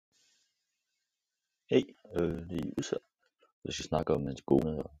Hey, lige udsat. Jeg skal snakke om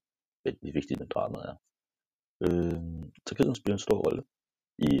Antigone og hvad det vigtige med dramaet er. Tragedien spiller en stor rolle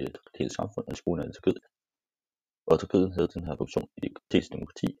i et helt samfund, og Antigone er en tragedie. Og tragedien havde den her funktion i et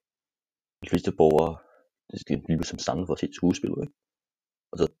demokrati. De fleste borgere, det skal blive som samlet for at se et skuespil, ikke?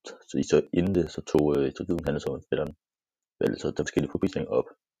 Og så inden det, så tog tragedien handlet om, at valgte så der forskellige forprisninger op,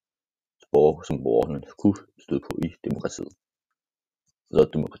 som borgerne kunne støde på i demokratiet. Så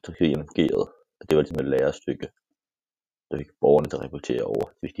demokratiet fungerede, at det var ligesom et lærestykke, der fik borgerne til at reflektere over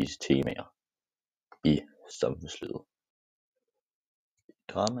vigtige temaer i samfundslivet. I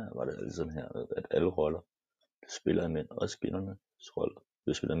drama var det altså sådan her, at alle roller spiller af mænd, også kvindernes roller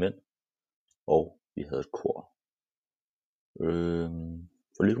blev spillet af mænd, og vi havde et kor.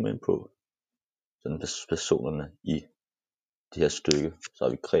 For lige at komme ind på sådan personerne i det her stykke, så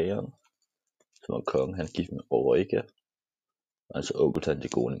har vi krigeren, som var kongen, han gift med Overika, og altså onkel til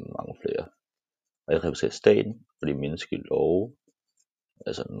Antigone med mange flere. Og jeg repræsenterer staten og de menneskelige love,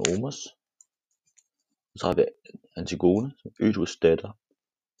 altså nomos. Og så har vi Antigone, som Ødus datter.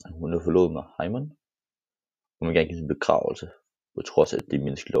 Hun er forlovet med Haimon. Hun vil gerne give sin begravelse, på trods af at de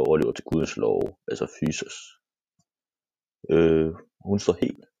menneskelige love overlever til Gudens love, altså Fysos. Hun står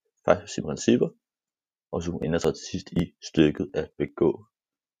helt fast i sine principper, og så hun ender så til sidst i stykket at begå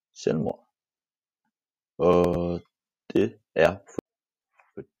selvmord. Og det er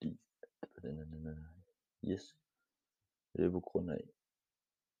fordi, det er på grund af,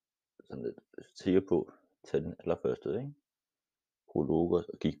 sådan lidt sikker på at tage den allerførste, ikke? Prologer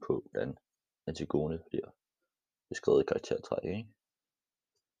og gik på, hvordan Antigone bliver beskrevet i karaktertræk, ikke?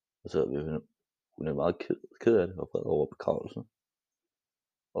 Og så hun er meget ked af det og vred over begravelsen,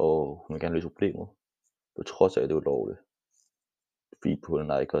 og hun vil gerne løse problemet, på trods af at det var lovligt, fordi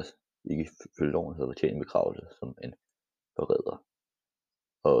Antigone ikke følge loven havde fortjent en begravelse som en forræder.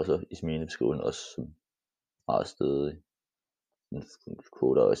 Og så i mine beskriver hun også som meget stedig. Hun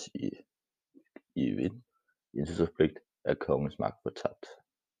kvoter også i indsigtspligt af kongens magt fortabt.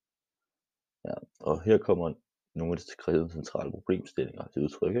 Ja, og her kommer nogle af de centrale problemstillinger til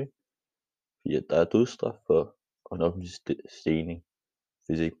udtryk, ikke? Fordi at der er dødsstraf for en offentlig stening,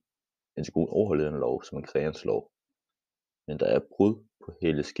 hvis ikke Antigone overholder den lov, som er krigerens lov. Men der er brud på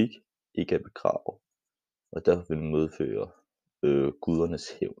hele skik, ikke at begrave, og derfor vil den medføre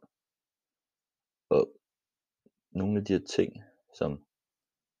gudernes hævn. Og nogle af de her ting, som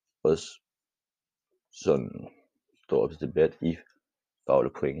også sådan står op til debat i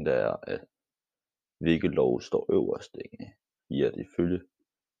faglige point, der er, at hvilke lov står øverst, ikke? I at ifølge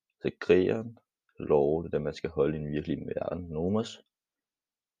krigeren lov, det der man skal holde i en virkelig verden, nomos,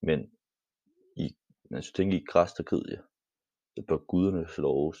 men man skal tænke i græs tragedie, så bør gudernes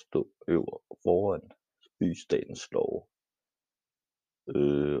lov stå foran bystatens lov.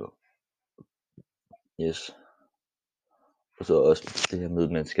 Yes. Og så også det her med,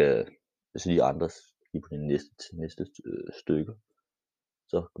 at man skal, altså de andre på de næste stykker,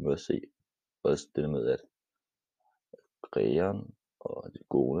 så kan man også se også det med, at krigeren og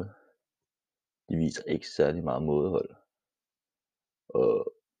Antigone, de viser ikke særlig meget mådehold.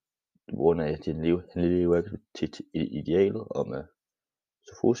 Og på grund af, at han lever ikke til idealet om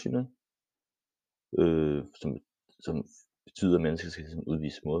sofokesene, som betyder, at mennesker skal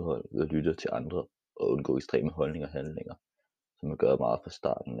udvise mådehold ved at lytte til andre og undgå ekstreme holdninger og handlinger, som man gør meget fra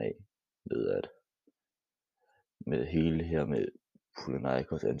starten af, med hele det her med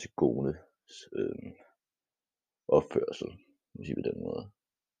Ptolemaios Antigones opførsel, må sige på den måde.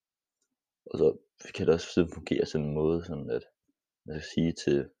 Og så kan det også fungere sådan en måde, sådan at man skal sige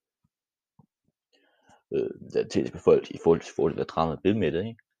til til folk i forhold til hvad dramaet vil med det,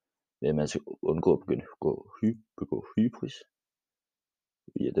 ikke? Men at man skal undgå at begynde at begå hybris.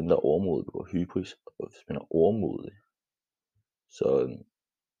 Fordi dem der er overmodige begår hybris, og hvis man er overmodig, så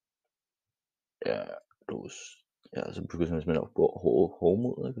så begynder man at gå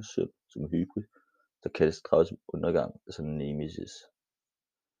hårdmod, ikke? Som hybris, så kan det straffe som undergang, altså nemesis.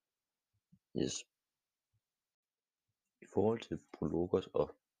 Yes. I forhold til prologos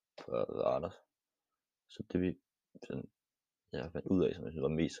og paragrafer, så det vi sådan, jeg har fandt ud af, som jeg synes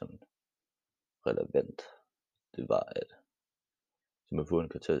var mest sådan relevant, det var at så man får en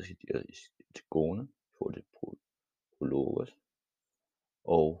karakteristik i Antigone i forhold til prologos,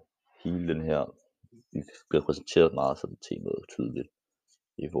 og hele den her vi bliver præsenteret meget som temaet tydeligt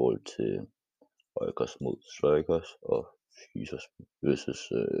i forhold til Oikos mod Sloikos og Fysos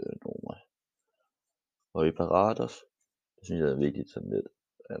versus Nomos. Og i Parados, det synes jeg er vigtigt sådan lidt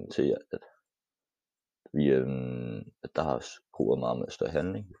at annotere, at vi at der har koret meget med større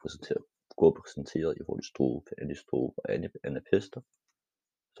handling. Vi præsenteret i forhold til strofe, antistrofe og anapester.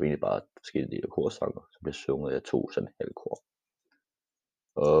 Så som egentlig bare er forskellige dele af korsanger, som bliver sunget af 2 sådan halvkor.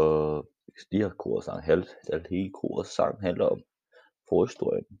 Og de her korsang, hele korets sang handler om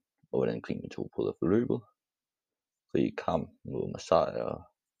forhistorien, og hvordan krigen med 2 brødre forløbet, krig, kamp mod Masaier, og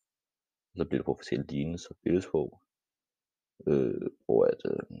så bliver det på forskellige lignelser og billedsprog, hvor at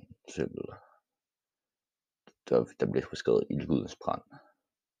for eksempel der bliver beskrevet ildgudens brand.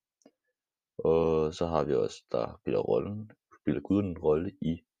 Og så har vi også, der spiller Gud en rolle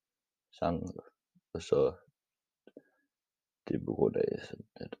i sangen, og så det er på grund af,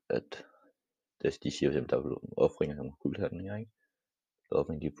 at de siger, at der er offringer som kulthandlinger, ikke?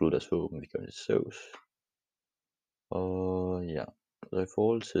 Offringer, de bryder deres våben, vi gør det til Zeus. Og ja, så i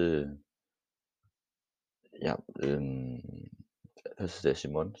forhold til, ja, første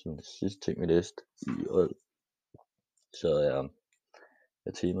Simon, som det sidste ting, vi læste i Old, så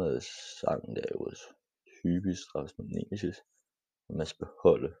er temaet af sangen, der er jo typisk nemesis, og man skal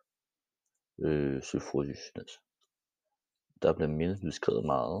beholde sofolkes. Der bliver mindet beskrevet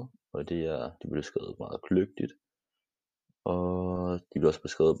meget, og de bliver skrevet meget kløgtigt, og de bliver også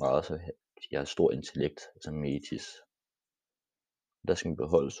beskrevet meget, så de har stor intellekt, altså metis. Der skal man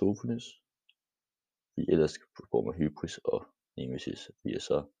beholde sofolkes, fordi ellers går man hybris og nemesis, fordi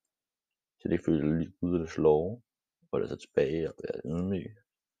så det ikke følger lige gudernes lov, og der så tilbage og være ydmyg,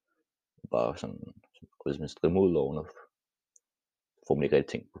 bare sådan, hvis man strider mod loven, og får man ikke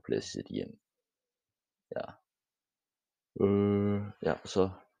rigtig ting på plads i sit hjem. Ja. Ja, så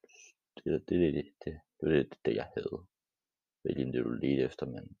det jeg havde. Det er lige det, du ledte efter,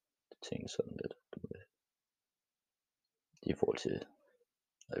 men det tænkte sådan lidt, i forhold til,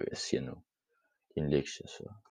 hvad jeg siger nu, din lektie, så